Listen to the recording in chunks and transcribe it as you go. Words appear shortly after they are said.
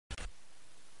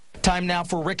Time now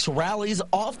for Rick's Rallies.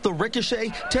 Off the ricochet,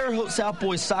 Terre Haute South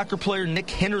Boys soccer player Nick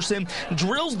Henderson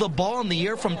drills the ball in the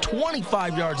air from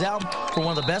 25 yards out for one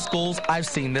of the best goals I've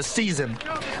seen this season.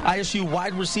 ISU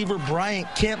wide receiver Bryant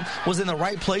Kemp was in the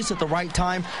right place at the right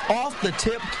time. Off the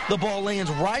tip, the ball lands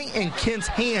right in Kent's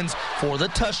hands for the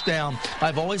touchdown.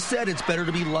 I've always said it's better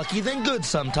to be lucky than good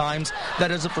sometimes. That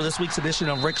is it for this week's edition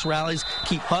of Rick's Rallies.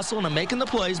 Keep hustling and making the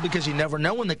plays because you never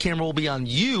know when the camera will be on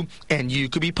you, and you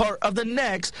could be part of the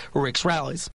next Rick's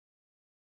Rallies.